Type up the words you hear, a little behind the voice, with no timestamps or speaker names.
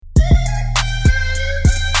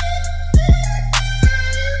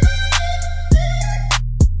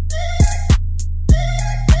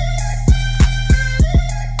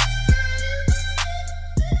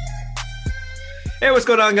what's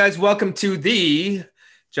going on, guys? Welcome to the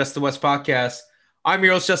Just the West podcast. I'm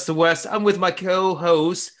your host, Just the West. I'm with my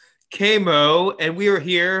co-host, Kamo, and we are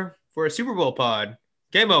here for a Super Bowl pod.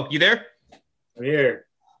 Kamo, you there? I'm here.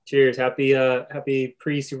 Cheers. Happy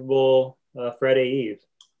pre-Super Bowl Friday Eve.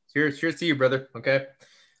 Cheers to you, brother. Okay.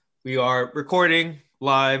 We are recording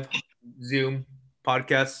live Zoom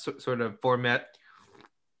podcast sort of format.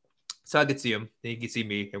 So I can see him. You can see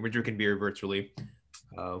me, and we're drinking beer virtually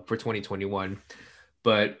for 2021.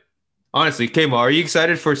 But honestly, Kamo, are you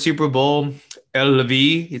excited for Super Bowl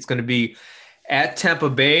LV? It's going to be at Tampa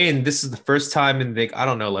Bay, and this is the first time in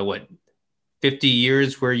 50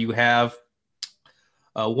 years where you have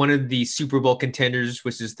one of the Super Bowl contenders,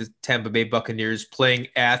 which is the Tampa Bay Buccaneers, playing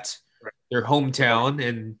at their hometown.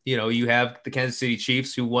 And, you have the Kansas City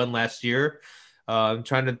Chiefs who won last year,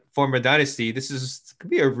 trying to form a dynasty. This could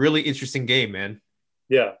be a really interesting game, man.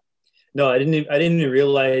 Yeah. No, I didn't even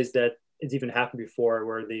realize that it's even happened before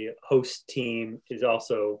where the host team is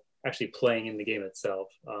also actually playing in the game itself.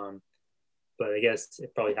 But I guess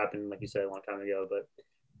it probably happened, like you said, a long time ago,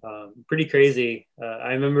 but pretty crazy.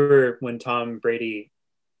 I remember when Tom Brady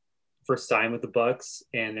first signed with the Bucs,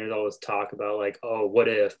 and there's always talk about like, oh, what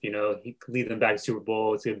if, he could lead them back to Super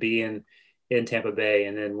Bowl, it's going to be in Tampa Bay,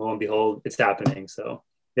 and then lo and behold, it's happening. So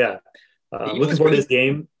yeah, looking forward to this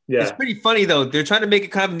game. Yeah. It's pretty funny though. They're trying to make it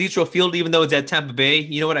kind of a neutral field, even though it's at Tampa Bay.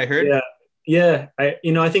 You know what I heard? Yeah.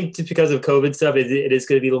 I think just because of COVID stuff, it is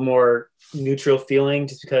going to be a little more neutral feeling,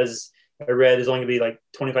 just because I read there's only going to be like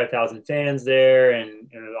 25,000 fans there, and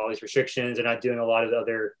all these restrictions. They're not doing a lot of the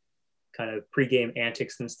other kind of pregame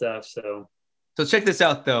antics and stuff. So check this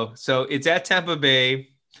out though. So it's at Tampa Bay.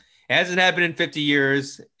 It hasn't happened in 50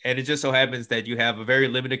 years, and it just so happens that you have a very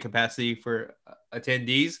limited capacity for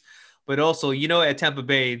attendees. But also, at Tampa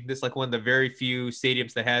Bay, this is like one of the very few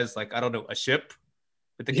stadiums that has a ship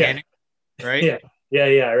with the cannon, right? Yeah.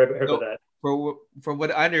 I heard about that. From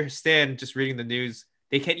what I understand, just reading the news,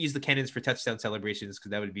 they can't use the cannons for touchdown celebrations because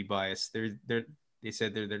that would be biased. They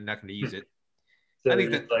said they're not going to use it. So I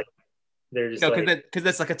think they're just because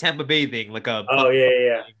that's like a Tampa Bay thing, like a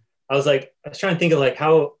yeah. I was trying to think of like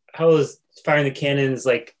how is firing the cannons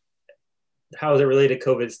like. How is it related to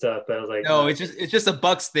COVID stuff? But I was like, no, it's just a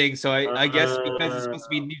Bucks thing. So I guess because it's supposed to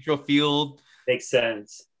be neutral field. Makes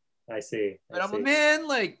sense. I see. But I'm a man,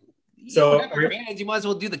 fans, you might as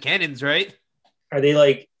well do the cannons, right? Are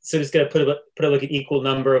they just gonna put up like an equal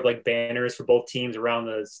number of like banners for both teams around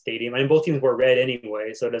the stadium? I mean, both teams were red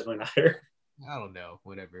anyway, so it doesn't really matter. I don't know,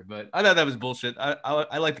 whatever. But I thought that was bullshit.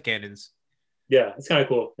 I like the cannons. Yeah, it's kind of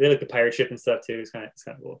cool. They like the pirate ship and stuff too. It's kind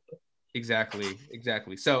of cool. But. Exactly.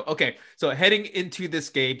 So heading into this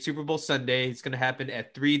game, Super Bowl Sunday, it's going to happen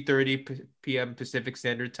at 3:30 p.m. Pacific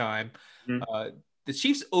Standard Time. Mm-hmm. The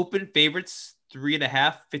Chiefs open favorites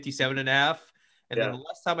 3.5, 57.5. And then the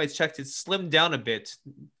last time I checked, it slimmed down a bit,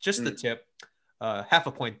 just the tip, half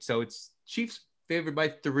a point. So it's Chiefs favored by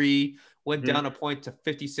 3, went down a point to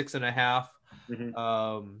 56.5.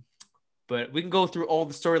 Mm-hmm. But we can go through all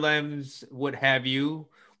the storylines, what have you.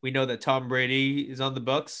 We know that Tom Brady is on the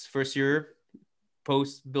Bucs first year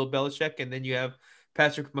post Bill Belichick, and then you have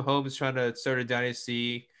Patrick Mahomes trying to start a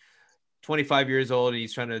dynasty, 25 years old, and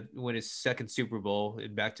he's trying to win his second Super Bowl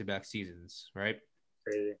in back-to-back seasons, right?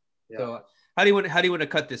 Crazy. Yeah. So how do you want to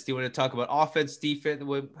cut this? Do you want to talk about offense, defense?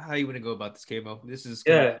 How do you want to go about this, Kamo? This is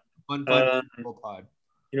fun pod.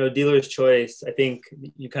 Dealer's choice. I think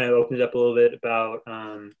you kind of opened it up a little bit about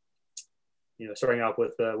starting off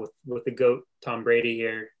with the GOAT Tom Brady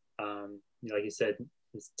here. Like you said,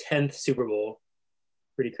 his 10th Super Bowl,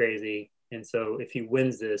 pretty crazy. And so if he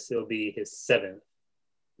wins this, it'll be his 7th,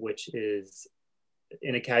 which is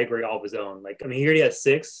in a category all of his own. He already has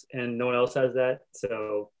 6, and no one else has that.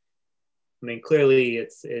 So, clearly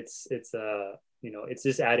it's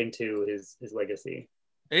just adding to his legacy.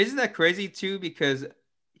 Isn't that crazy too? Because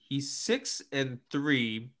he's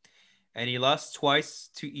 6-3. And he lost twice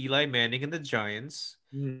to Eli Manning and the Giants.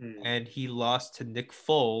 And he lost to Nick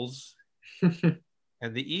Foles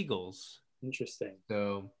and the Eagles. Interesting.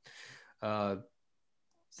 So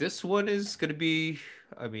this one is going to be,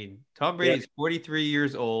 Tom Brady is 43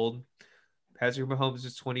 years old. Patrick Mahomes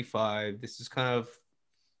is 25. This is kind of,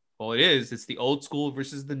 it is. It's the old school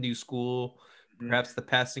versus the new school. Perhaps the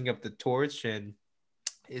passing of the torch. And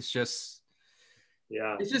it's just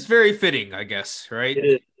very fitting, I guess, right? It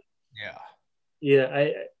is. Yeah.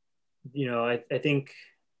 I think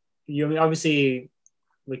obviously,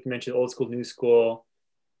 like you mentioned, old school, new school.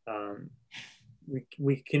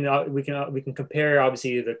 We can compare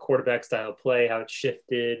obviously the quarterback style of play, how it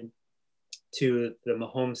shifted to the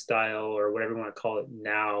Mahomes style or whatever you want to call it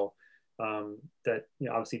now. That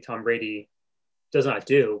obviously Tom Brady does not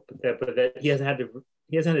do, but that he hasn't had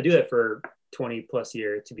to do that for 20 plus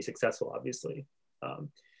years to be successful, obviously.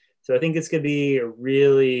 So I think it's going to be a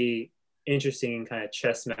really interesting kind of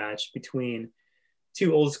chess match between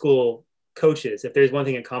two old school coaches. If there's one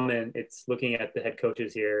thing in common, it's looking at the head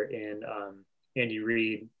coaches here in Andy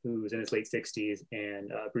Reid, who's in his late 60s,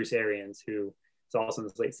 and Bruce Arians, who is also in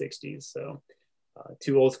his late 60s. So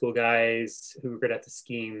two old school guys who are going to have to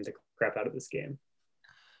scheme the crap out of this game.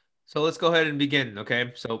 So let's go ahead and begin,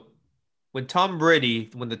 okay? So when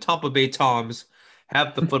the Tampa Bay Toms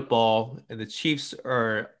have the football and the Chiefs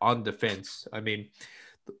are on defense, I mean,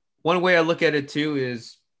 one way I look at it too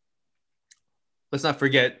is, let's not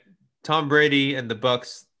forget Tom Brady and the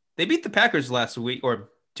Bucs. They beat the Packers last week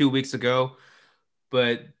or 2 weeks ago,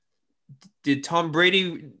 but did Tom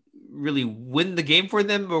Brady really win the game for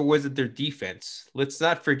them, or was it their defense? Let's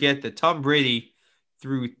not forget that Tom Brady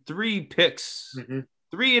threw 3 picks,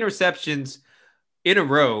 3 interceptions in a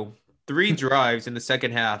row, 3 drives in the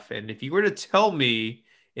second half. And if you were to tell me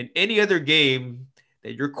in any other game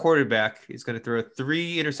that your quarterback is going to throw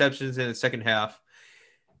 3 interceptions in the second half,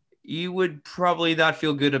 you would probably not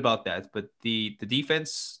feel good about that. But the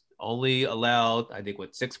defense only allowed, I think,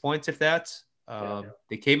 6 points, if that.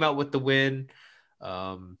 They came out with the win.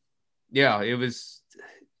 They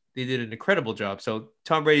did an incredible job. So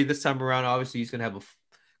Tom Brady this time around, obviously he's going to have a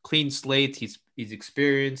clean slate. He's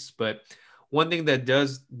experienced, but one thing that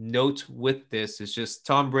does note with this is just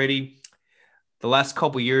Tom Brady, the last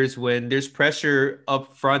couple years when there's pressure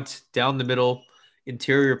up front, down the middle,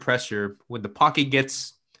 interior pressure, when the pocket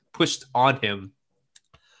gets pushed on him,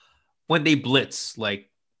 when they blitz, like,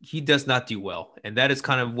 he does not do well. And that is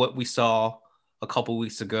kind of what we saw a couple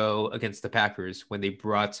weeks ago against the Packers when they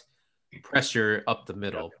brought pressure up the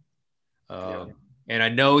middle. And I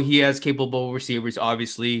know he has capable receivers,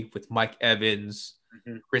 obviously, with Mike Evans,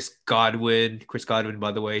 Chris Godwin. Chris Godwin,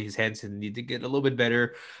 by the way, his hands need to get a little bit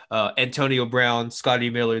better. Antonio Brown, Scotty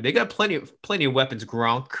Miller. They got plenty of weapons.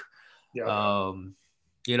 Gronk.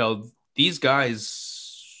 These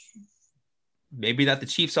guys, maybe not the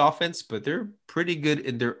Chiefs offense, but they're pretty good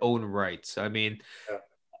in their own rights. I mean,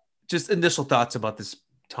 just initial thoughts about this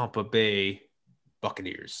Tampa Bay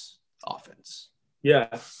Buccaneers offense. Yeah.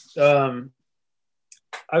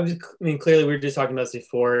 Clearly we were just talking about this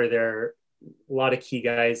before. There are a lot of key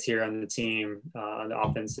guys here on the team, on the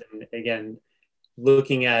offense. And again,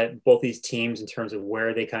 looking at both these teams in terms of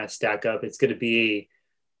where they kind of stack up, it's going to be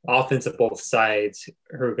offense of both sides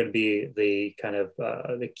who are going to be the kind of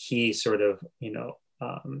the key sort of,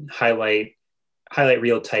 highlight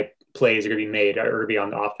reel type plays are going to be made or going to be on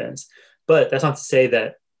the offense. But that's not to say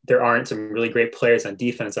that there aren't some really great players on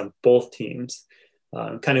defense on both teams.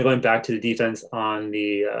 Kind of going back to the defense on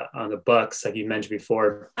the Bucs, like you mentioned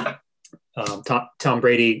before, Tom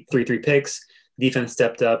Brady 3 picks, defense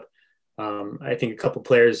stepped up. I think a couple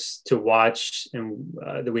players to watch and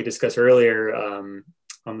that we discussed earlier on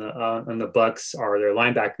the Bucs are their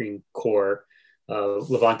linebacking core,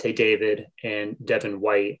 Levante David and Devin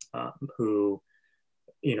White, who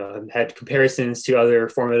have had comparisons to other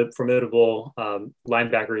formidable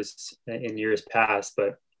linebackers in years past.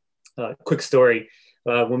 But quick story: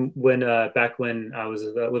 back when I was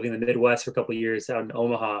living in the Midwest for a couple of years out in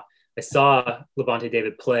Omaha, I saw Levante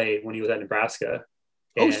David play when he was at Nebraska.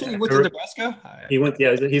 Oh, so he went to Nebraska? He went.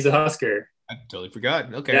 Yeah, he's a Husker. I totally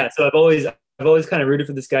forgot. Okay. Yeah, so I've always kind of rooted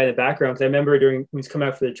for this guy in the background because I remember when he was coming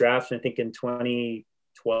out for the draft, I think in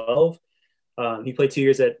 2012, he played 2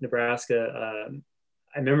 years at Nebraska.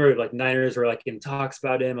 I remember like Niners were like in talks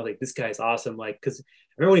about him. I was like, this guy's awesome. Like, because I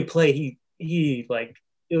remember when he played, he like,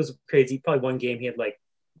 it was crazy. Probably one game he had like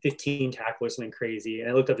 15 tackles or something crazy. And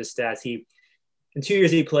I looked up his stats. In 2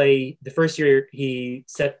 years he played, the first year he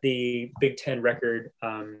set the Big Ten record,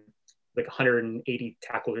 like 180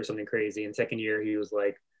 tackles or something crazy. And second year he was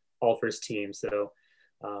like all first team. So,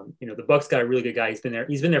 the Bucs got a really good guy.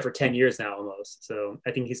 He's been there for 10 years now almost. So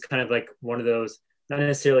I think he's kind of like one of those, not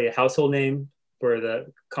necessarily a household name for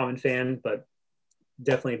the common fan, but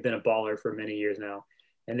definitely been a baller for many years now.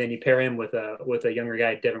 And then you pair him with a younger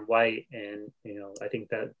guy, Devin White, and I think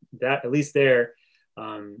that at least there,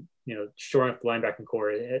 shoring up the linebacking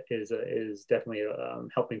core is definitely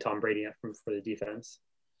helping Tom Brady for the defense.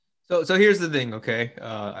 So here's the thing, okay?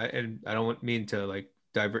 I don't mean to like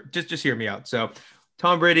divert. Just hear me out. So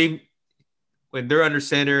Tom Brady, when they're under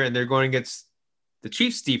center and they're going against the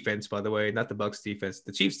Chiefs defense, by the way, not the Bucs defense,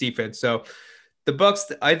 the Chiefs defense. So the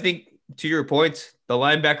Bucs, I think, to your point, the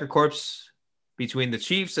linebacker corps between the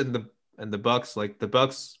Chiefs and the Bucs, like the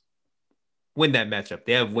Bucs win that matchup.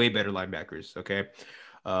 They have way better linebackers. Okay.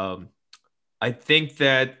 I think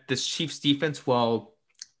that this Chiefs defense, while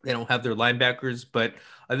They don't have their linebackers, but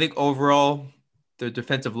I think overall their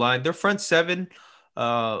defensive line, their front seven,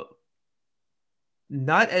 uh,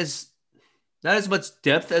 not as not as much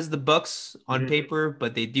depth as the Bucks on Mhm. paper,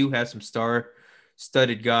 but they do have some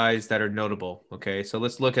star-studded guys that are notable. Okay, so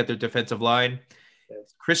let's look at their defensive line. Yeah.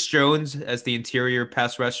 Chris Jones as the interior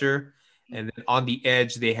pass rusher, and then on the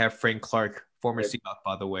edge they have Frank Clark, former Right. Seahawk,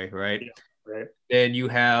 by the way, right? Yeah. Right. Then you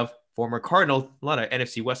have former Cardinal, a lot of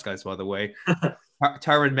NFC West guys, by the way.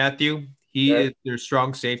 Tyrann Mathieu, he Yeah. is their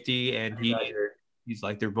strong safety, and Badger. he's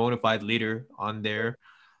like their bona fide leader on there.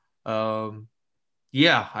 Um,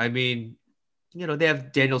 yeah, I mean, they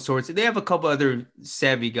have Daniel Swords. They have a couple other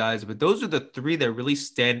savvy guys, but those are the three that really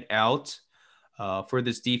stand out for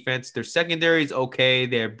this defense. Their secondary is okay.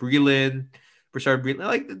 They have Breeland, Brashard Breeland.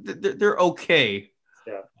 Like they're okay.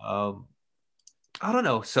 Yeah. Um, I don't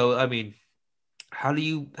know. So I mean, how do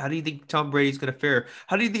you think Tom Brady's going to fare?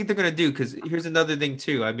 How do you think they're going to do? Because here's another thing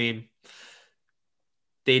too. I mean,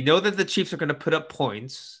 they know that the Chiefs are going to put up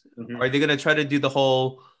points. Mhm. Are they going to try to do the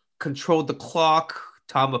whole control the clock,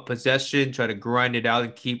 time of possession, try to grind it out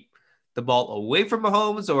and keep the ball away from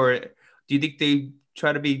Mahomes? Or do you think they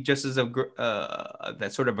try to be just as that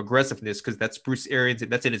sort of aggressiveness? Because that's Bruce Arians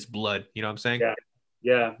and that's in his blood. You know what I'm saying? Yeah.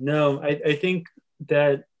 Yeah. No, I think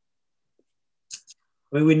that,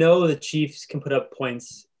 I mean, we know the Chiefs can put up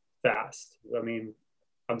points fast. I mean,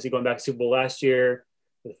 obviously going back to Super Bowl last year,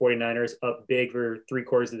 the 49ers up big for 3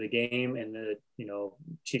 quarters of the game, and the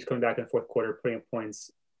Chiefs coming back in the fourth quarter, putting up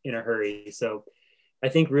points in a hurry. So I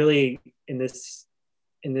think really in this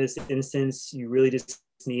instance, you really just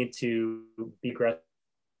need to be aggressive,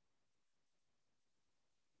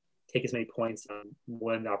 take as many points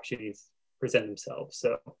when the opportunities present themselves.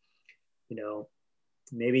 So, you know,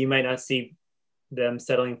 maybe you might not see them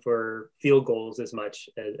settling for field goals as much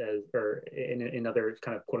as or in other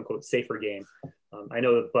kind of quote unquote safer game. I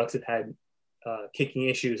know the Bucks have had kicking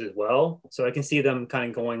issues as well, so I can see them kind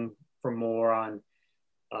of going for more on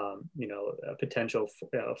potential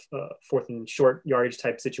fourth and short yardage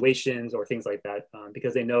type situations or things like that,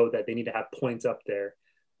 because they know that they need to have points up there,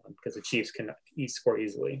 because the Chiefs can score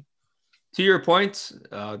easily. To your point,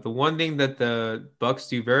 the one thing that the Bucks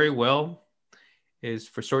do very well is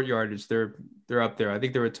for short yardage. They're up there. I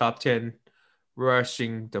think they're a top 10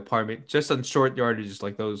 rushing department just on short yardages,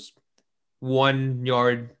 like those 1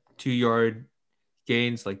 yard, 2 yard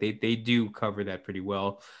gains. Like they do cover that pretty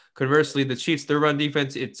well. Conversely, the Chiefs, their run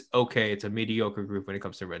defense, it's okay. It's a mediocre group when it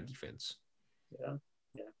comes to run defense. Yeah,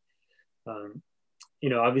 yeah. Um,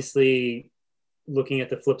 Obviously, looking at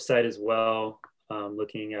the flip side as well,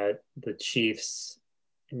 looking at the Chiefs,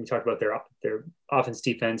 and we talked about their offense,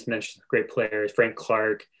 defense. Mentioned great players, Frank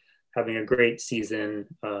Clark having a great season.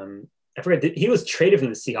 I forget, he was traded from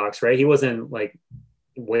the Seahawks, right? He wasn't like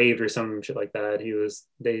waived or some shit like that. He was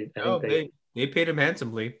I Oh, think they paid him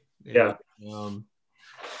handsomely. yeah. And,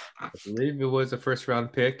 I believe it was a first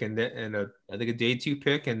round pick and I think a day two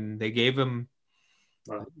pick, and they gave him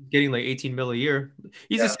getting like 18 mil a year.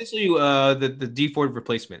 He's Yeah. essentially the D Ford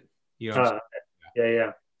replacement. You know what I'm Uh,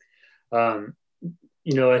 yeah. Um,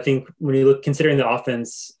 I think when you look considering the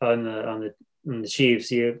offense on the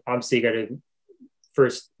Chiefs, you obviously got to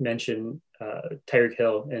first mention Tyreek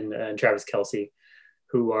Hill and Travis Kelce,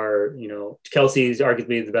 who are, Kelce is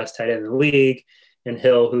arguably the best tight end in the league, and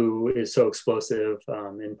Hill, who is so explosive,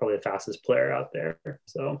 and probably the fastest player out there.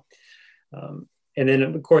 So, and then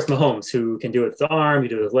of course Mahomes, who can do it with his arm, he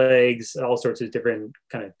do it with his legs, all sorts of different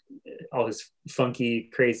kind of all his funky,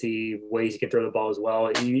 crazy ways he can throw the ball as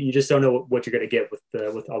well. You just don't know what you're going to get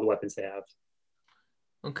with all the weapons they have.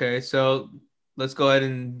 Okay, so let's go ahead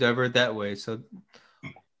and divert that way. So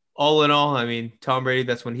all in all, I mean, Tom Brady,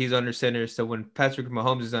 that's when he's under center. So when Patrick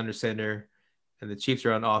Mahomes is under center and the Chiefs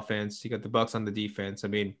are on offense, you got the Bucks on the defense. I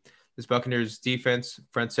mean, this Buccaneers defense,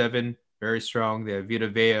 front seven, very strong. They have Vita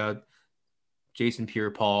Vea, Jason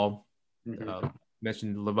Pierre-Paul, Mm-hmm.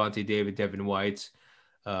 mentioned Levante David, Devin White.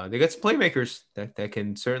 They got some playmakers that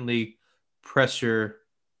can certainly pressure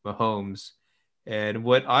Mahomes. And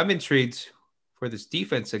what I'm intrigued for this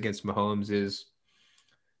defense against Mahomes is,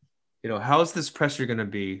 how's this pressure going to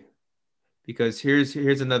be? Because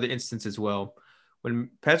here's another instance as well.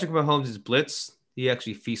 When Patrick Mahomes is blitz, he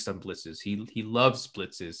actually feasts on blitzes. He loves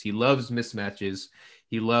blitzes. He loves mismatches.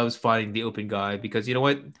 He loves finding the open guy because you know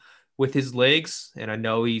what? With his legs, and I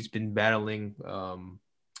know he's been battling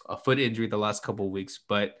a foot injury the last couple of weeks,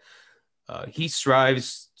 but he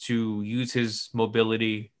strives to use his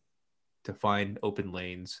mobility to find open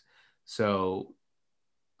lanes. So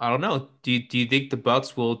I don't know. Do you think the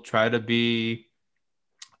Bucks will try to be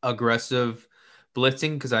aggressive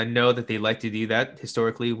blitzing? Because I know that they like to do that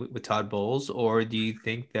historically with Todd Bowles. Or do you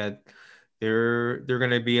think that they're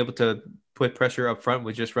going to be able to put pressure up front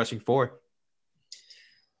with just rushing four?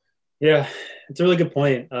 Yeah, it's a really good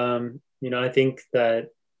point. I think that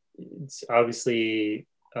it's obviously,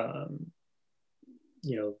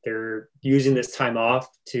 they're using this time off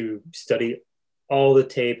to study all the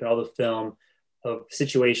tape and all the film of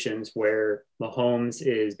situations where Mahomes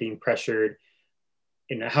is being pressured,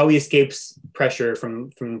 how he escapes pressure from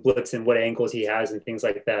blitz and what angles he has and things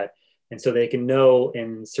like that. And so they can know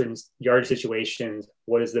in certain yard situations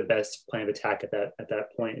what is the best plan of attack at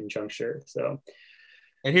that point in juncture. So,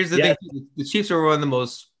 and here's the thing: the Chiefs are one of the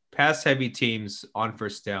most pass-heavy teams on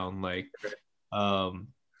first down.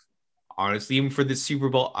 Honestly, even for the Super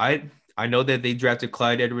Bowl, I know that they drafted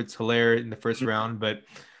Clyde Edwards-Helaire in the first round, but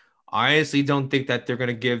I honestly don't think that they're going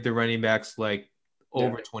to give the running backs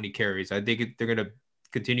over 20 carries. I think they're going to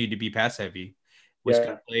continue to be pass heavy, which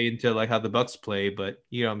can play into how the Bucks play. But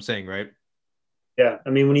you know what I'm saying, right? Yeah, I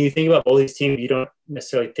mean, when you think about all these teams, you don't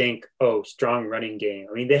necessarily think, oh, strong running game.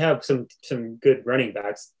 I mean, they have some good running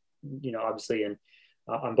backs, obviously, and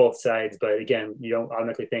on both sides. But again, you don't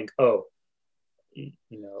automatically think, oh,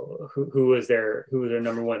 who was their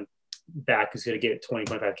number one back who's going to get 20,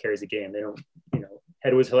 25 carries a game. They don't,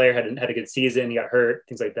 Edwards-Helaire had a good season. He got hurt,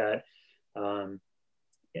 things like that. And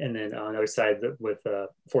then on the other side with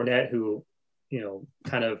Fournette, who,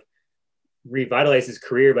 kind of revitalized his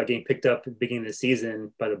career by getting picked up at the beginning of the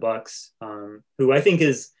season by the Bucks, who I think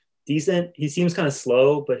is decent. He seems kind of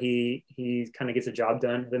slow, but he kind of gets a job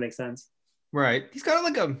done, if that makes sense. Right. He's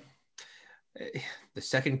kind of the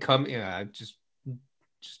second coming. Just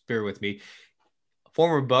bear with me.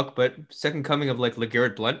 Former Buck, but second coming of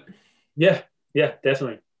LeGarrette Blount. Yeah,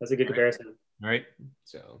 definitely. That's a good comparison. Right.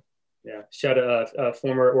 So yeah, shout out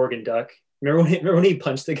former Oregon Duck. Remember when he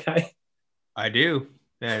punched the guy? I do.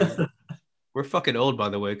 Man, we're fucking old, by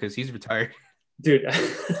the way, because he's retired. Dude.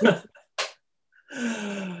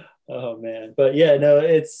 Oh man. But yeah, no,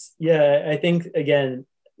 I think again,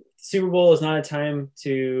 Super Bowl is not a time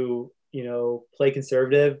to, play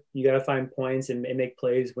conservative. You got to find points and make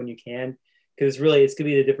plays when you can, because really it's going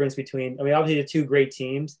to be the difference between, obviously the two great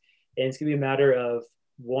teams, and it's going to be a matter of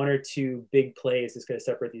one or two big plays that's going to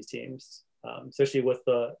separate these teams, especially with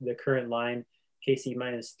the current line, KC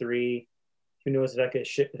 -3. Who knows if that could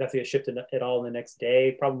get shifted at all in the next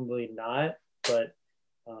day? Probably not, but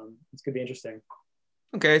it's going to be interesting.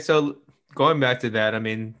 Okay, so going back to that,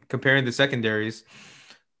 comparing the secondaries,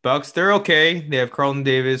 Bucks, they're okay. They have Carlton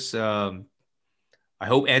Davis. I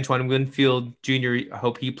hope Antoine Winfield Jr., I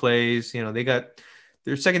hope he plays. They got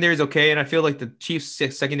their secondary is okay, and I feel like the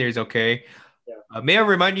Chiefs' secondary is okay. Yeah. May I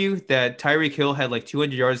remind you that Tyreek Hill had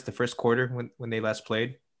 200 yards the first quarter when they last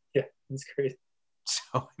played? Yeah, that's crazy.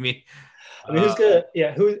 So who's gonna?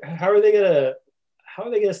 Yeah, how are they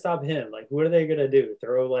gonna stop him? What are they gonna do?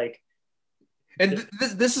 Throw And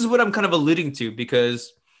this is what I'm kind of alluding to,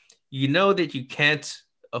 because that you can't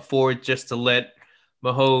afford just to let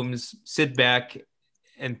Mahomes sit back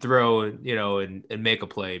and throw, and make a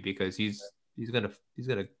play, because he's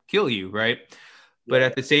gonna kill you, right? Yeah. But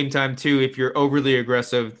at the same time, too, if you're overly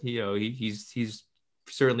aggressive, he's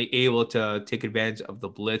certainly able to take advantage of the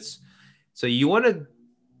blitz. So you want to,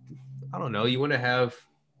 I don't know, you want to have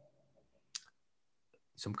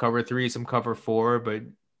some cover 3, some cover 4, but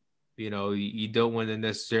you don't want to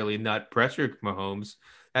necessarily not pressure Mahomes.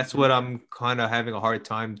 That's what I'm kind of having a hard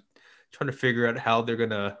time trying to figure out how they're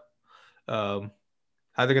gonna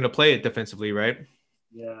play it defensively, right?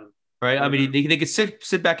 Yeah. Right. They could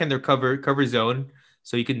sit back in their cover zone,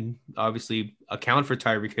 so you can obviously account for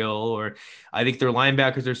Tyreek Hill, or I think their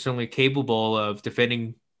linebackers are certainly capable of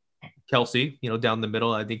defending Kelsey, down the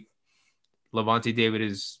middle. I think Lavonte David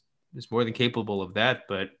is more than capable of that,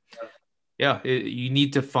 but you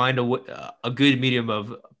need to find a good medium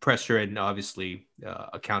of pressure and obviously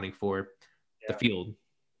accounting for the field,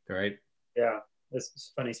 right? Yeah,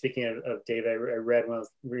 it's funny. Speaking of David, I read when I was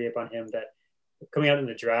reading up on him that coming out in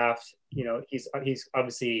the draft, he's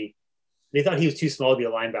obviously, they thought he was too small to be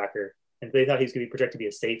a linebacker, and they thought he was going to be projected to be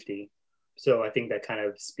a safety. So I think that kind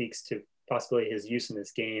of speaks to possibly his use in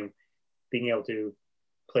this game, being able to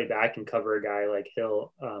play back and cover a guy like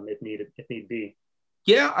Hill if need be.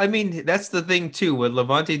 Yeah, that's the thing too, what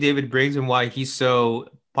Lavonte David brings and why he's so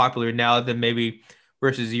popular now than maybe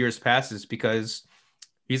versus years past, because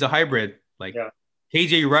he's a hybrid.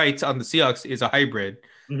 KJ Wright on the Seahawks is a hybrid.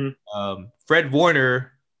 Mm-hmm. Fred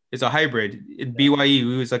Warner is a hybrid. In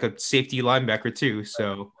BYU, he was like a safety linebacker too.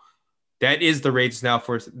 So that is the rates now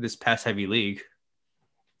for this pass-heavy league.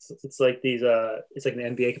 It's like these. It's like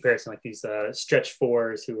an NBA comparison, like these stretch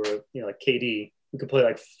fours who are like KD. we could play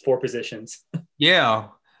like 4 positions. Yeah.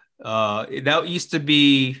 That used to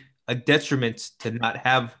be a detriment to not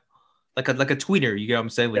have like a tweener. You get what I'm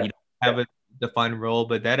saying? Like Yeah, you don't yeah, have a defined role,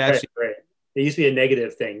 but that right, actually right. It used to be a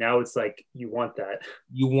negative thing. Now it's like you want that.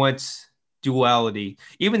 you want duality.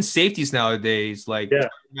 Even safeties nowadays, like Yeah,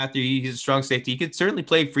 Matthew, he's a strong safety. He could certainly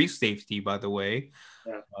play free safety, by the way.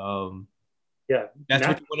 yeah, Um, yeah. that's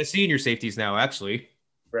what Matt, you want to see in your safeties now, actually.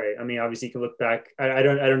 right. I mean, obviously you can look back. I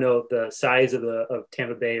don't know the size of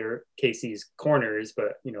Tampa Bay or KC's corners,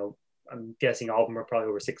 but I'm guessing all of them are probably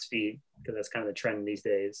over 6 feet because that's kind of the trend these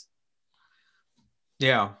days.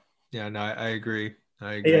 Yeah. Yeah, no, I agree.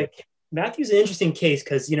 I Yeah, agree. Matthew's an interesting case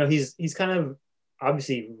because he's kind of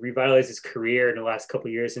obviously revitalized his career in the last couple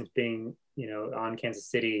of years since being on Kansas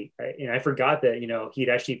City. I forgot that he'd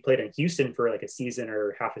actually played in Houston for like a season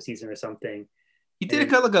or half a season or something, He and did a then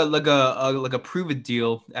kind of like a prove it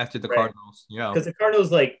deal after the right Cardinals. Yeah. because the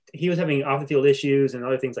Cardinals like he was having off the field issues and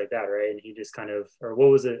other things like that, right? And he just kind of or what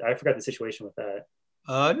was it? I forgot the situation with that.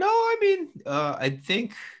 No, I mean, I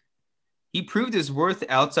think he proved his worth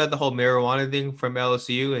outside the whole marijuana thing from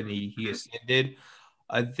LSU, and he ascended.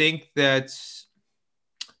 I think that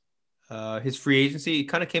his free agency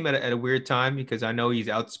kind of came at a weird time because I know he's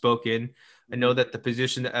outspoken. I know Mm-hmm. that the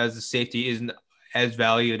position as a safety isn't as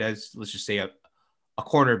valued as, let's just say, a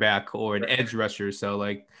cornerback or an Right. edge rusher. So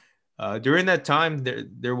like during that time,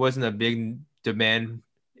 there wasn't a big demand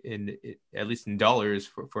in at least in dollars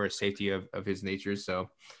for a safety of his nature. So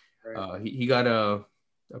Right. he got a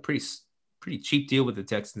pretty cheap deal with the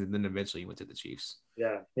Texans, and then eventually he went to the Chiefs.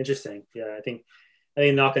 Yeah, interesting. Yeah, I think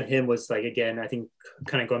knock on him was like again, I think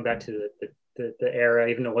kind of going back to the era,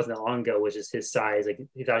 even though it wasn't that long ago, was just his size. Like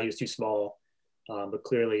he thought he was too small, but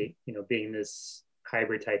clearly, being this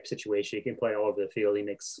hybrid type situation, he can play all over the field.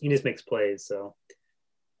 He just makes plays. So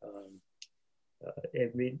um,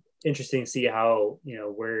 it'd be interesting to see how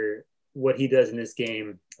where what he does in this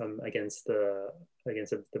game against the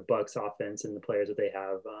Bucks offense and the players that they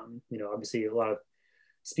have. Obviously a lot of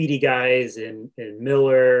speedy guys and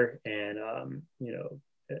Miller and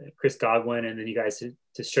Chris Godwin, and then you guys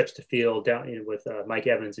to stretch the field down with Mike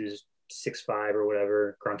Evans, who's 6'5" or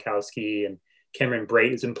whatever, Gronkowski, and Cameron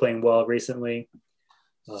Brate has been playing well recently.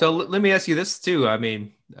 So let me ask you this too. I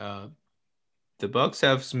mean, the Bucks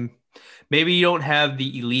have some. Maybe you don't have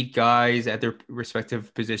the elite guys at their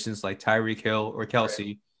respective positions like Tyreek Hill or Right.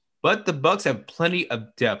 Kelsey, but the Bucks have plenty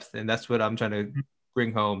of depth, and that's what I'm trying to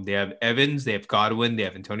bring home. They have Evans, they have Godwin, they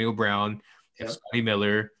have Antonio Brown, they have Yeah. Scotty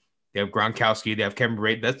Miller, they have Gronkowski, they have Kevin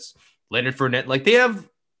Brate. That's Leonard Fournette. Like they have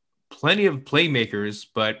plenty of playmakers,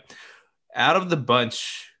 but out of the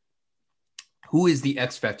bunch, who is the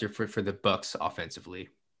X factor for the Bucks offensively?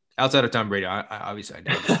 Outside of Tom Brady, obviously I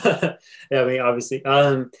know. Yeah, I mean, obviously.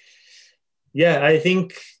 Yeah, I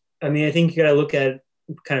think you got to look at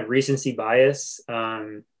kind of recency bias.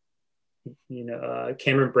 Cameron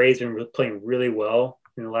Brate's been playing really well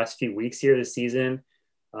in the last few weeks here this season.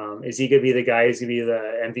 Is he going to be the guy who's going to be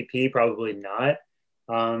the MVP? Probably not.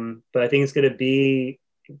 But I think it's going to be,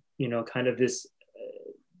 kind of this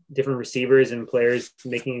different receivers and players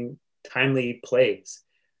making timely plays.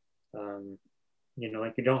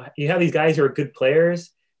 Like you have these guys who are good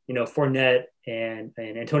players, Fournette and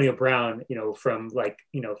Antonio Brown, from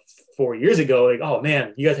 4 years ago, like, oh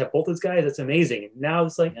man, you guys have both those guys. That's amazing. And now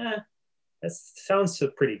it's like, that sounds so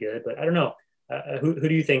pretty good, but I don't know. Who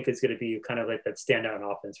do you think is going to be kind of like that standout in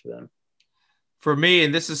offense for them? For me,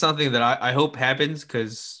 and this is something that I hope happens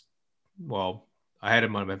because, well, I had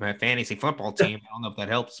him on my fantasy football team. I don't know if that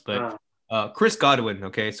helps, but Chris Godwin.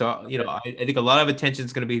 Okay, so I think a lot of attention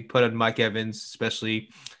is going to be put on Mike Evans, especially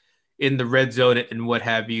in the red zone and what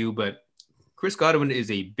have you. But Chris Godwin is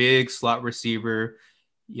a big slot receiver.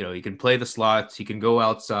 He can play the slots. He can go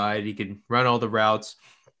outside. He can run all the routes.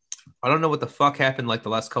 I don't know what the fuck happened like the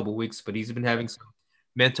last couple of weeks, but he's been having some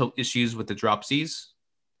mental issues with the dropsies,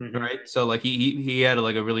 right? So like he had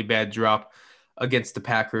like a really bad drop against the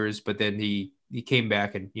Packers, but then he came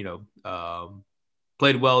back and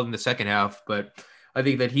played well in the second half. But I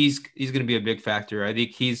think that he's going to be a big factor. I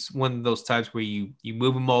think he's one of those types where you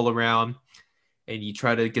move him all around and you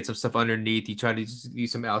try to get some stuff underneath. You try to do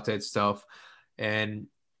some outside stuff, and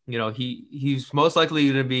he's most likely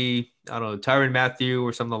going to be, I don't know, Tyrann Mathieu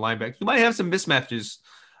or some of the linebackers. He might have some mismatches,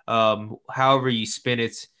 however you spin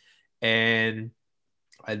it, and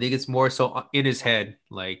I think it's more so in his head.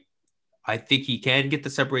 Like I think he can get the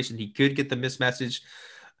separation. He could get the mismatches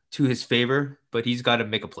to his favor, but he's got to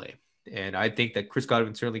make a play. And I think that Chris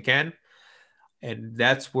Godwin certainly can. And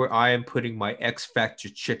that's where I am putting my X factor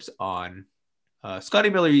chips on. Scotty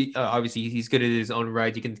Miller, obviously, he's good at his own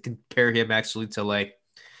right. You can compare him actually to like,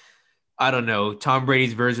 I don't know, Tom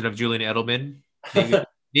Brady's version of Julian Edelman.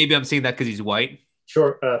 Maybe I'm saying that because he's white.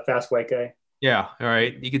 Short, fast white guy. Yeah, all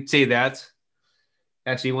right. You could say that.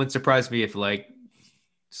 Actually, it wouldn't surprise me if like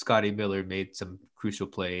Scotty Miller made some crucial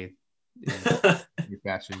play in your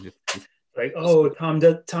fashion. Like, oh, Tom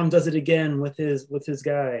does it again with his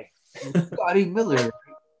guy. Scotty Miller.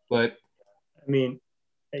 But I mean,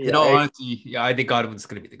 yeah, in all honesty, yeah, I think Godwin's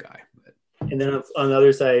going to be the guy. But. And then on the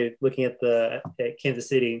other side, looking at Kansas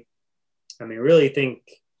City, I mean, really think,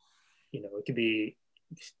 it could be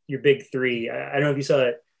your big three. I don't know if you saw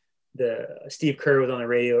that. Steve Kerr was on the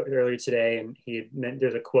radio earlier today, and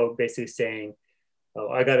there's a quote basically saying, "Oh,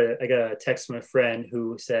 I got a text from a friend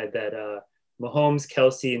who said that Mahomes,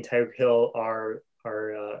 Kelsey, and Tyreek Hill are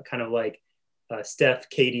kind of like Steph,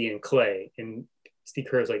 Katie, and Clay." And Steve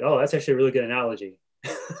Kerr was like, "Oh, that's actually a really good analogy."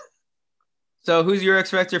 So who's your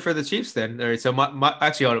X factor for the Chiefs then? All right, so my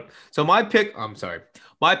pick. I'm sorry,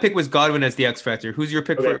 my pick was Godwin as the X factor. Who's your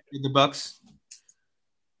pick for the Bucks?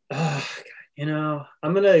 I'm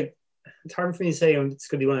gonna. It's hard for me to say it's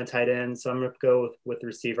gonna be one of the tight ends, so I'm gonna go with the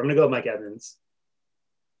receiver. I'm gonna go with Mike Evans.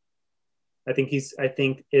 I think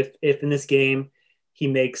if in this game he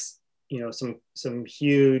makes some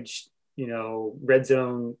huge red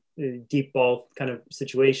zone deep ball kind of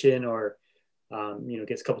situation, or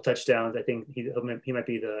gets a couple touchdowns, I think he might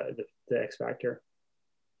be the X factor.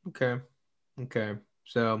 Okay.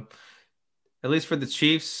 So at least for the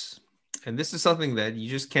Chiefs, and this is something that you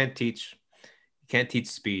just can't teach. You can't teach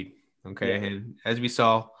speed. Okay. Yeah. And as we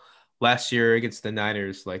saw last year against the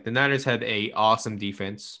Niners, like the Niners had a awesome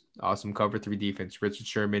defense, awesome cover 3 defense, Richard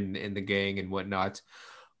Sherman and the gang and whatnot,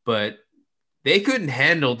 but they couldn't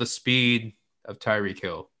handle the speed of Tyreek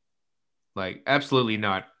Hill. Like absolutely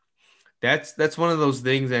not. That's one of those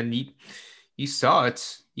things, and you saw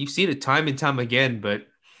it. You've seen it time and time again, but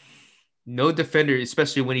no defender,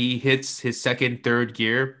 especially when he hits his second, third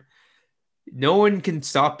gear, no one can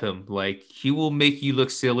stop him. Like he will make you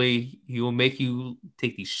look silly. He will make you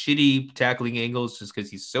take these shitty tackling angles just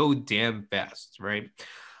because he's so damn fast, right?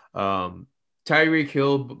 Tyreek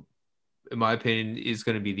Hill, in my opinion, is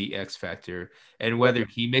going to be the X factor, and whether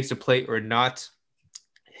he makes a play or not,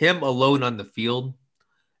 him alone on the field,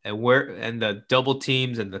 and the double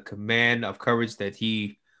teams and the command of coverage that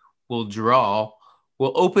he will draw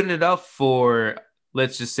will open it up for,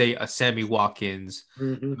 let's just say, a Sammy Watkins,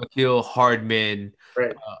 Mecole Hardman,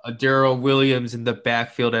 right. A Darrell Williams in the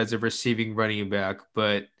backfield as a receiving running back.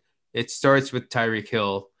 But it starts with Tyreek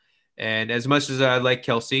Hill. And as much as I like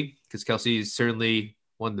Kelsey, because Kelsey is certainly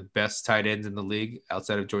one of the best tight ends in the league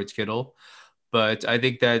outside of George Kittle, but I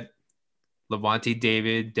think that Levante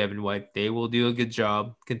David, Devin White, they will do a good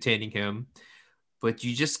job containing him. But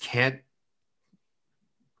you just can't.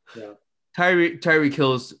 Yeah. Tyreek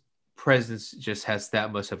Hill's presence just has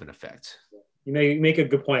that much of an effect. You make a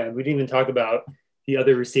good point. We didn't even talk about the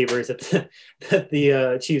other receivers that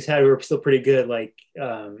the Chiefs had who were still pretty good, like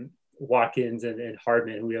Watkins and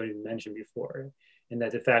Hardman, who we haven't even mentioned before. And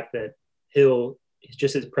that the fact that Hill,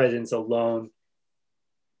 just his presence alone,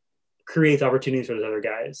 creates opportunities for those other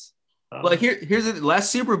guys. Like here's the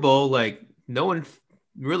last Super Bowl. Like no one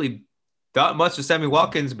really thought much of Sammy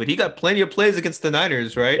Watkins, but he got plenty of plays against the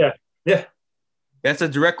Niners, right? Yeah. That's a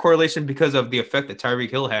direct correlation because of the effect that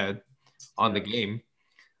Tyreek Hill had on the game.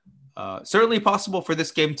 Certainly possible for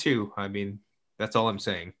this game too. I mean, that's all I'm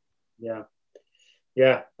saying. Yeah.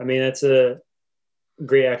 I mean, that's a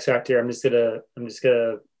great X factor. I'm just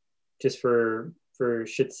gonna just for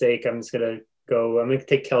shit's sake, I'm gonna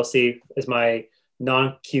take Kelsey as my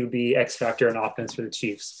non-QB X factor in offense for the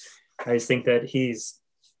Chiefs. I just think that he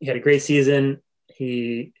had a great season.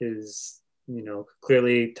 He is,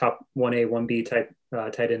 clearly top 1A, 1B type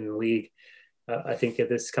tight end in the league. I think if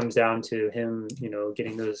this comes down to him,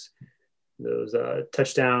 getting those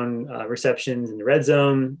touchdown receptions in the red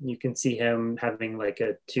zone, you can see him having like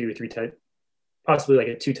a 2 or 3 possibly like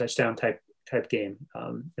a 2 touchdown type game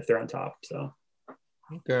if they're on top. So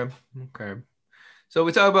okay. So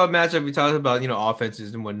we talk about matchup. We talk about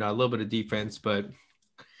offenses and whatnot, a little bit of defense, but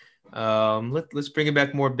let's bring it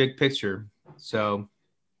back more big picture. So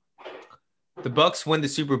the Bucks win the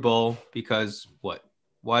Super Bowl because what?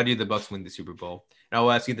 Why do the Bucks win the Super Bowl? And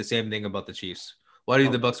I'll ask you the same thing about the Chiefs. Why do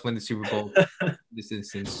the Bucks win the Super Bowl in this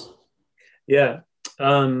instance? Yeah,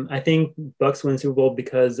 I think Bucks win the Super Bowl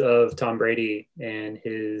because of Tom Brady and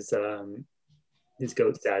his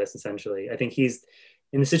GOAT status. Essentially, I think he's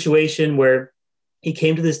in a situation where he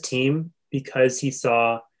came to this team because he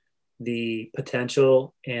saw the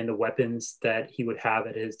potential and the weapons that he would have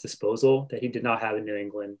at his disposal that he did not have in New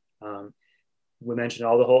England. We mentioned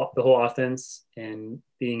the whole offense and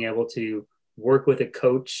being able to work with a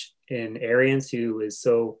coach in Arians, who is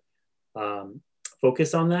so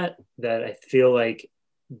focused on that I feel like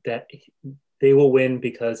that they will win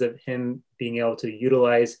because of him being able to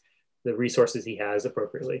utilize the resources he has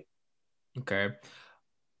appropriately. Okay.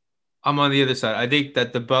 I'm on the other side. I think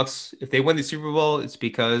that the Bucks, if they win the Super Bowl, it's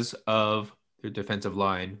because of their defensive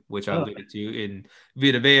line, which I alluded to in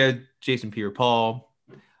Vita Vea, Jason Pierre-Paul.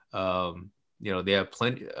 They have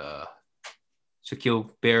plenty. Shaquille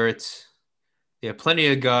Barrett. They have plenty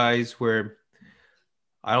of guys where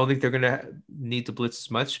I don't think they're gonna need to blitz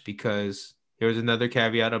as much because here's another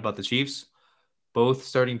caveat about the Chiefs. Both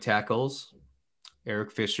starting tackles,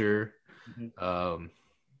 Eric Fisher,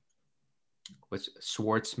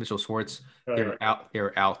 Mitchell Schwartz, they're out.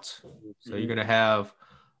 They're out. So you're gonna have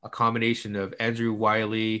a combination of Andrew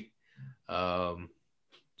Wiley. I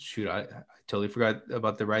totally forgot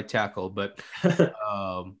about the right tackle, but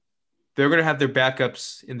they're gonna have their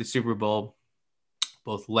backups in the Super Bowl,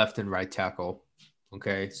 both left and right tackle.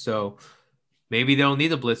 Okay, so maybe they don't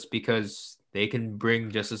need a blitz because they can bring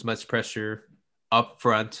just as much pressure up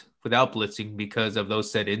front without blitzing because of those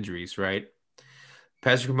said injuries, right?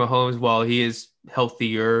 Patrick Mahomes, while he is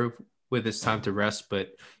healthier with his time to rest,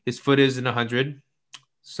 but his foot isn't 100.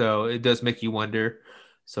 So it does make you wonder.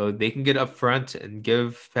 So they can get up front and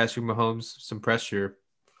give Patrick Mahomes some pressure.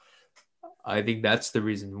 I think that's the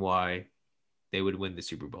reason why they would win the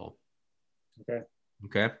Super Bowl.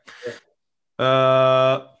 Okay.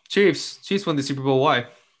 Chiefs won the Super Bowl. Why?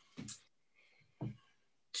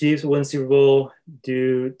 Chiefs win Super Bowl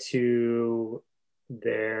due to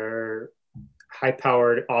their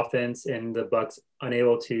high-powered offense and the Bucks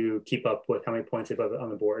unable to keep up with how many points they put on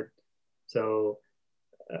the board. So,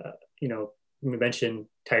 we mentioned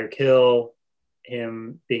Tyreek Hill,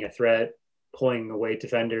 him being a threat, pulling away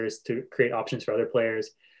defenders to create options for other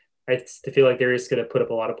players. I feel like they're just going to put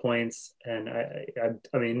up a lot of points. And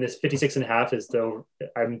I mean, this 56.5 is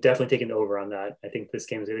I'm definitely taking the over on that. I think this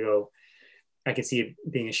game is going to go, I can see it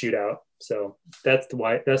being a shootout. So that's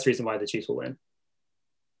the reason why the Chiefs will win.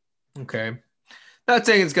 Okay. Not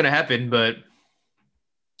saying it's going to happen, but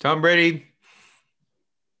Tom Brady,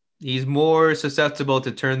 he's more susceptible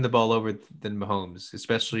to turn the ball over than Mahomes,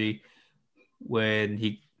 especially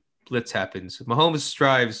when blitz happens. Mahomes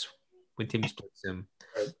strives when teams blitz him.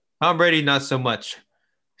 Right. Tom Brady, not so much.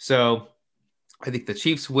 So I think the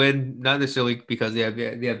Chiefs win, not necessarily because they have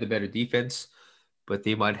the better defense, but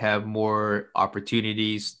they might have more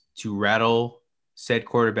opportunities to rattle said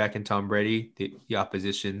quarterback and Tom Brady, the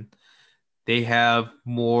opposition. They have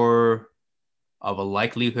more of a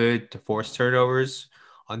likelihood to force turnovers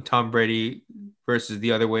on Tom Brady versus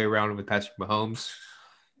the other way around with Patrick Mahomes.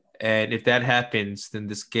 And if that happens, then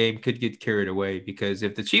this game could get carried away because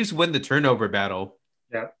if the Chiefs win the turnover battle,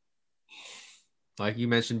 like you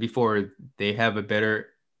mentioned before, they have a better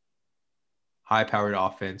high-powered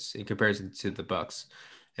offense in comparison to the Bucks,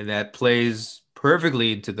 and that plays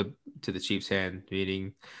perfectly into the Chiefs' hand.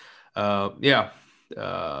 Meaning, I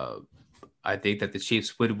think that the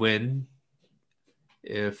Chiefs would win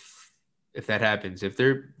if that happens. If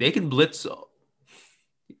they can blitz,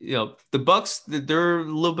 the Bucks, they're a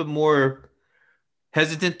little bit more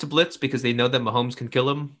hesitant to blitz because they know that Mahomes can kill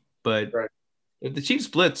them. But if the Chiefs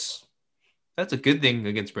blitz, that's a good thing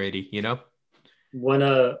against Brady,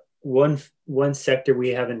 One sector we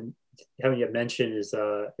haven't yet mentioned is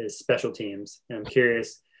special teams. And I'm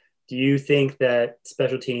curious, do you think that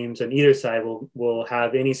special teams on either side will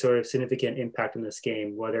have any sort of significant impact in this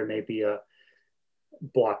game, whether it may be a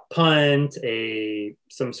block punt,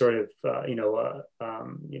 some sort of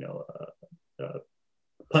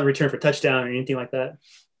punt return for touchdown or anything like that?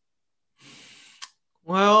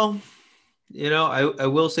 Well, I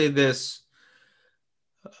will say this.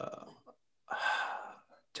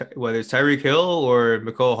 Whether it's Tyreek Hill or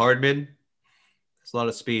Mecole Hardman, that's a lot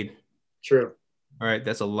of speed. True. All right,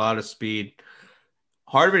 that's a lot of speed.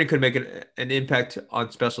 Hardman could make an impact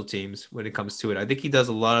on special teams when it comes to it. I think he does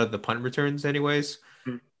a lot of the punt returns anyways.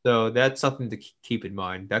 Mm-hmm. So that's something to keep in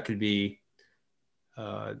mind. That could be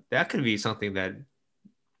something that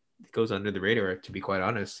goes under the radar, to be quite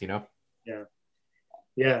honest,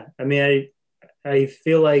 Yeah. I mean, I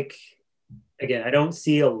feel like, again, I don't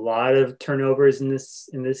see a lot of turnovers in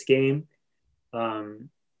this game.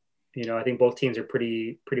 I think both teams are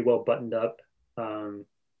pretty well buttoned up.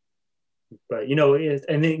 But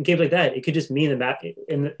and in games like that, it could just mean in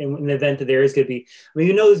the event that there is going to be,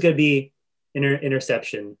 there's going to be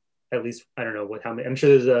interception. At least I don't know how many. I'm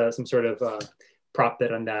sure there's some sort of prop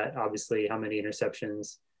bet on that. Obviously, how many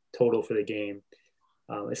interceptions total for the game.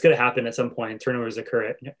 It's going to happen at some point. Turnovers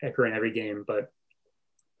occur in every game, but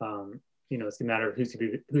it's a matter of who's to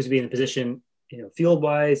be in the position field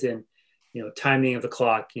wise and timing of the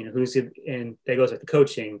clock. Who's good, and that goes with the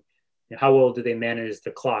coaching. How well do they manage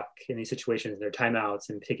the clock in these situations, their timeouts,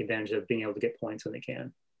 and take advantage of being able to get points when they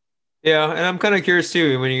can? Yeah, and I'm kind of curious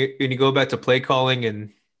too when you go back to play calling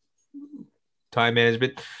and time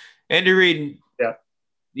management. Andy Reid, yeah,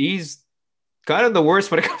 he's kind of the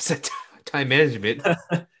worst when it comes to time management.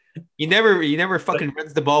 He never fucking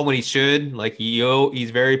runs the ball when he should. Like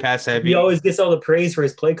he's very pass heavy. He always gets all the praise for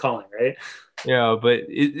his play calling, right? Yeah, but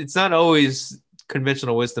it's not always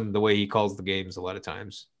conventional wisdom the way he calls the games a lot of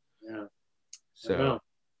times. Yeah. So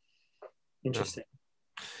interesting.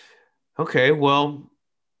 Okay, well,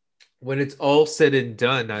 when it's all said and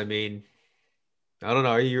done, I mean, I don't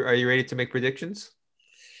know. Are you ready to make predictions?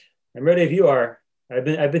 I'm ready if you are. I've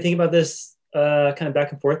been thinking about this kind of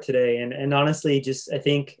back and forth today, and honestly, just I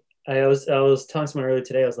think I was telling someone earlier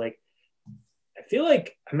today. I was like, I feel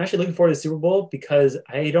like I'm actually looking forward to the Super Bowl because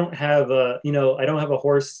I don't have a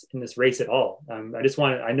horse in this race at all. I know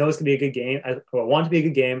it's gonna be a good game. I want it to be a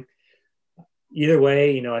good game. Either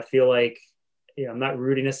way, I feel like I'm not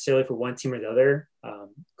rooting necessarily for one team or the other.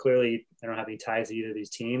 Clearly, I don't have any ties to either of these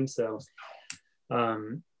teams. So,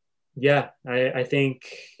 yeah, I think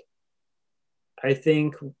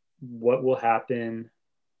what will happen.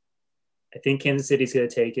 I think Kansas City's going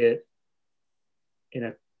to take it in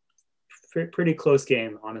a pretty close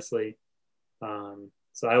game, honestly.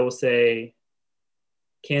 So I will say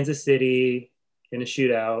Kansas City in a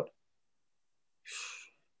shootout.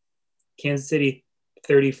 Kansas City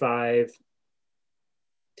 35,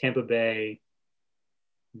 Tampa Bay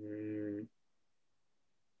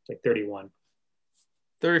like 31.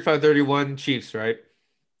 35-31 Chiefs, right?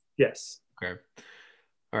 Yes. Okay.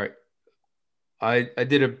 All right. I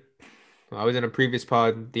was in a previous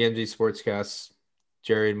pod, the MG Sportscast.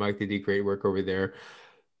 Jerry and Mike did great work over there.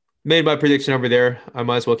 Made my prediction over there. I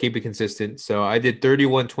might as well keep it consistent. So I did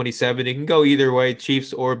 31-27. It can go either way,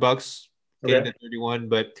 Chiefs or Bucks getting to 31,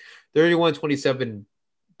 but 31-27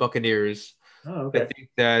 Buccaneers. Oh, okay. I think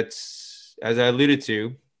that, as I alluded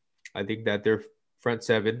to, I think that their front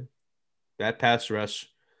seven, that pass rush,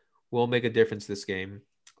 will make a difference this game.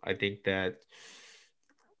 I think that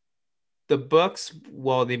the Bucks,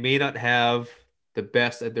 while they may not have the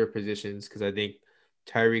best at their positions, because I think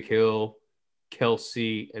Tyreek Hill,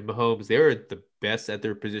 Kelsey, and Mahomes, they're the best at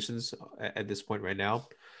their positions at this point right now.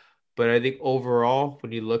 But I think overall,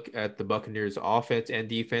 when you look at the Buccaneers' offense and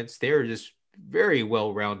defense, they're just very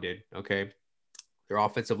well rounded. Okay, their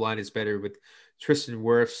offensive line is better with Tristan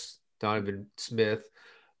Wirfs, Donovan Smith.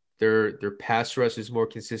 Their pass rush is more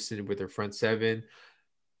consistent with their front seven.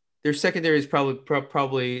 Their secondary is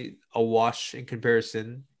probably a wash in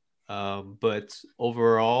comparison. But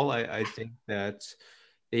overall, I think that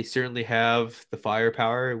they certainly have the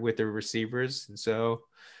firepower with their receivers. And so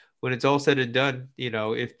when it's all said and done,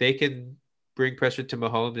 if they can bring pressure to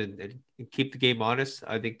Mahomes and keep the game honest,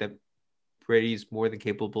 I think that Brady's more than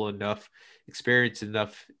capable enough, experienced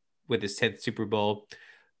enough with his 10th Super Bowl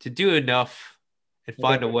to do enough and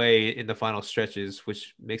find a way in the final stretches,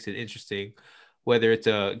 which makes it interesting, whether it's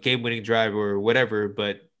a game-winning drive or whatever,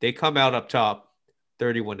 but they come out up top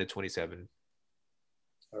 31-27.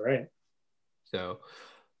 All right. So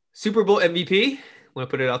Super Bowl MVP, want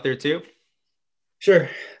to put it out there too? Sure.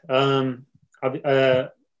 I'll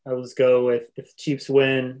just go with if the Chiefs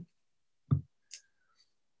win, I'm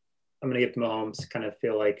going to give it to Mahomes. Kind of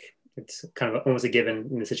feel like it's kind of almost a given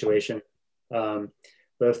in the situation. But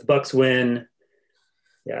if the Bucks win,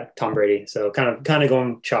 yeah, Tom Brady. So kind of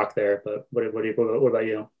going chalk there. But what about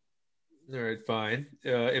you? All right, fine.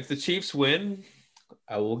 If the Chiefs win,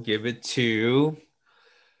 I will give it to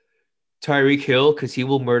Tyreek Hill because he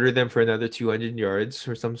will murder them for another 200 yards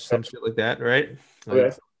or some shit like that, right?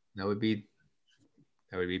 Okay. That would be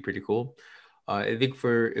pretty cool. I think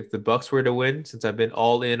if the Bucks were to win, since I've been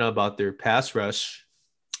all in about their pass rush,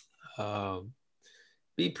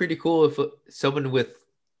 be pretty cool if someone with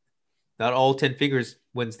not all 10 fingers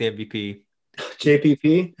wins the MVP.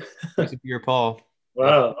 JPP? Pierre-Paul.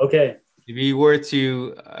 Wow. Okay. If he were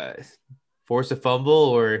to force a fumble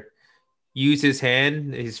or use his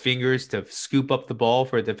fingers to scoop up the ball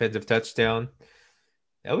for a defensive touchdown,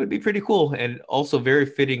 that would be pretty cool. And also very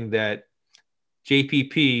fitting that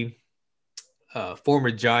JPP,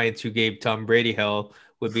 former Giants who gave Tom Brady hell,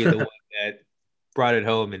 would be the one that brought it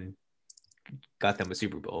home and got them a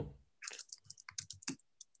Super Bowl.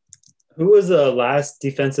 Who was the last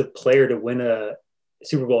defensive player to win a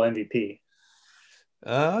Super Bowl MVP?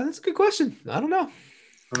 That's a good question. I don't know.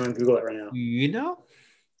 I'm going to Google it right now. You know?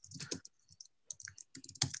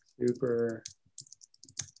 Super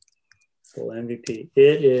Bowl MVP.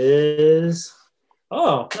 It is,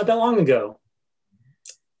 not that long ago.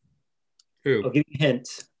 Who? I'll give you a hint.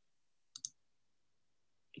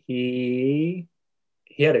 He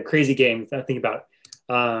had a crazy game. I think about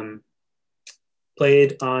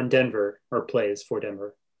played on Denver or plays for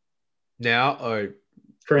Denver Now or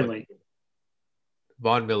currently.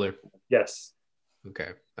 Von Miller? Yes. Okay,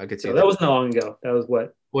 I could see So that. that wasn't long ago. That was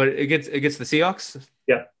what? What against the Seahawks?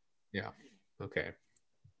 Yeah. Yeah. Okay.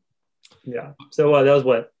 Yeah. So that was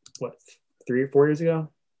what 3 or 4 years ago.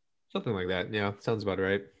 Something like that. Yeah, sounds about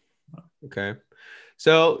right. Okay.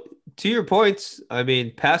 So to your points, I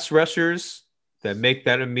mean, pass rushers that make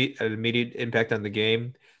that immediate impact on the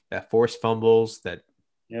game, that force fumbles, that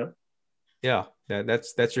Yep. yeah,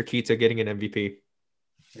 that's your key to getting an MVP.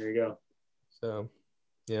 There you go. So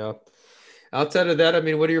yeah. Outside of that, I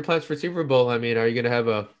mean, what are your plans for Super Bowl? I mean, are you gonna have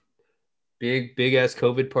a big ass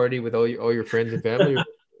COVID party with all your friends and family?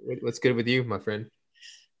 What's good with you, my friend?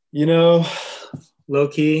 You know, low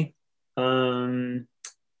key. Yeah.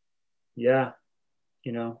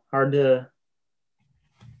 Hard to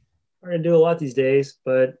do a lot these days,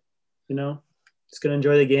 but just gonna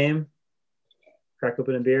enjoy the game, crack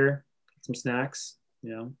open a beer, get some snacks.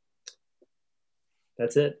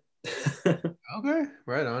 That's it. Okay,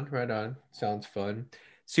 right on, right on. Sounds fun.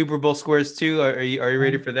 Super Bowl squares too. Are you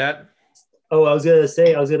ready for that? Oh, I was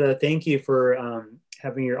gonna thank you for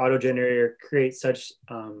having your auto generator create such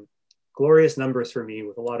glorious numbers for me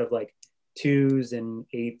with a lot of like 2s and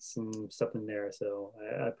 8s and stuff in there. So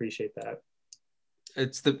I appreciate that.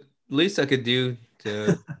 It's the least I could do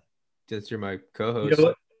to since you're my You co-host. know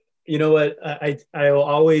what? You know what? I will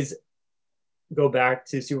always go back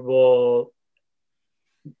to Super Bowl.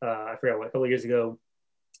 I forgot what, a couple of years ago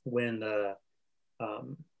when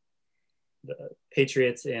um, the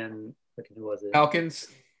Patriots and who was it? Falcons.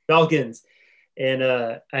 Falcons. And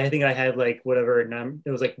I think I had like whatever it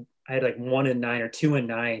was like I had like 1-9 or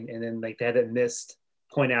 2-9, and then like they had a missed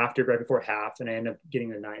point after right before half, and I ended up getting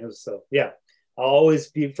the 9. It was so yeah. I'll always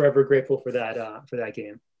be forever grateful for that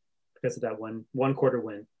game because of that one quarter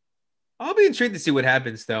win. I'll be intrigued to see what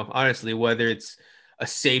happens though. Honestly, whether it's a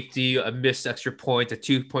safety, a missed extra point, a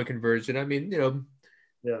 2-point conversion. I mean,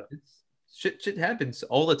 Yeah, shit happens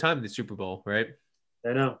all the time in the Super Bowl, right?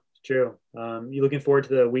 I know. It's true. You looking forward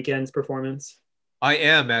to the weekend's performance? I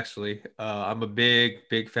am actually. I'm a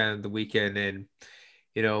big fan of the weekend, and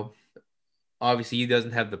you know, obviously he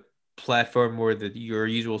doesn't have the platform or your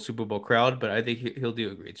usual Super Bowl crowd, but I think he'll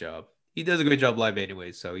do a great job. He does a great job live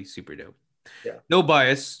anyways, so he's super dope. Yeah. No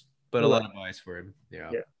bias, but a No lot way. of bias for him. Yeah.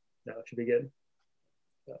 Yeah. No, it should be good.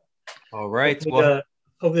 So, All right. hopefully, Well,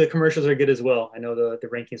 hopefully the commercials are good as well. I know the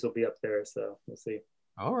rankings will be up there, so we'll see.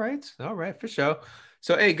 all right. All right, for sure.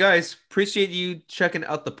 So, hey guys, appreciate you checking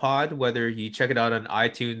out the pod, whether you check it out on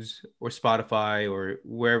iTunes or Spotify or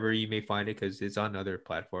wherever you may find it, because it's on other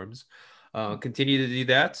platforms. Continue to do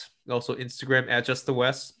that. Also, Instagram at Just the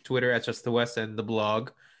West, Twitter at Just the West, and the blog,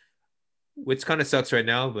 which kind of sucks right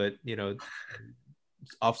now, but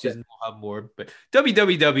off season we'll have more. But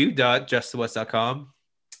www.justthewest.com.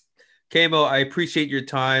 Kamo, I appreciate your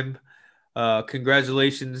time.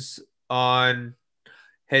 Congratulations on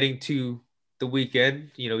heading to the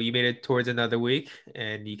weekend. You made it towards another week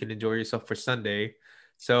and you can enjoy yourself for Sunday.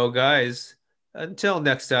 So, guys, until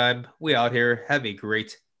next time, we out here. Have a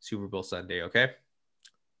great Super Bowl Sunday, okay?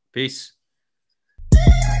 Peace.